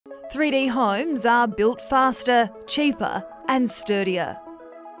3D homes are built faster, cheaper and sturdier.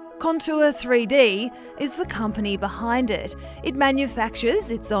 Contour 3D is the company behind it. It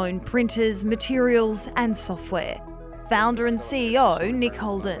manufactures its own printers, materials and software. Founder and CEO Nick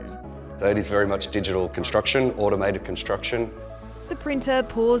Holden. So it is very much digital construction, automated construction. The printer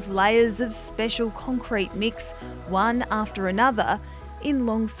pours layers of special concrete mix, one after another, in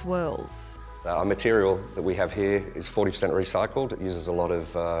long swirls. Our material that we have here is 40% recycled. It uses a lot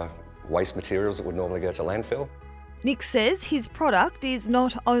of waste materials that would normally go to landfill. Nick says his product is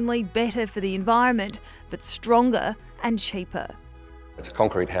not only better for the environment, but stronger and cheaper. It's a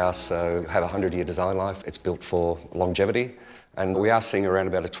concrete house, so have a 100-year design life. It's built for longevity, and we are seeing around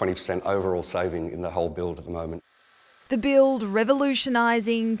about a 20% overall saving in the whole build at the moment. The build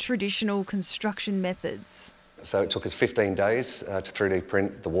revolutionising traditional construction methods. So it took us 15 days to 3D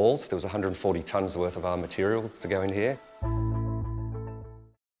print the walls. There was 140 tonnes worth of our material to go in here.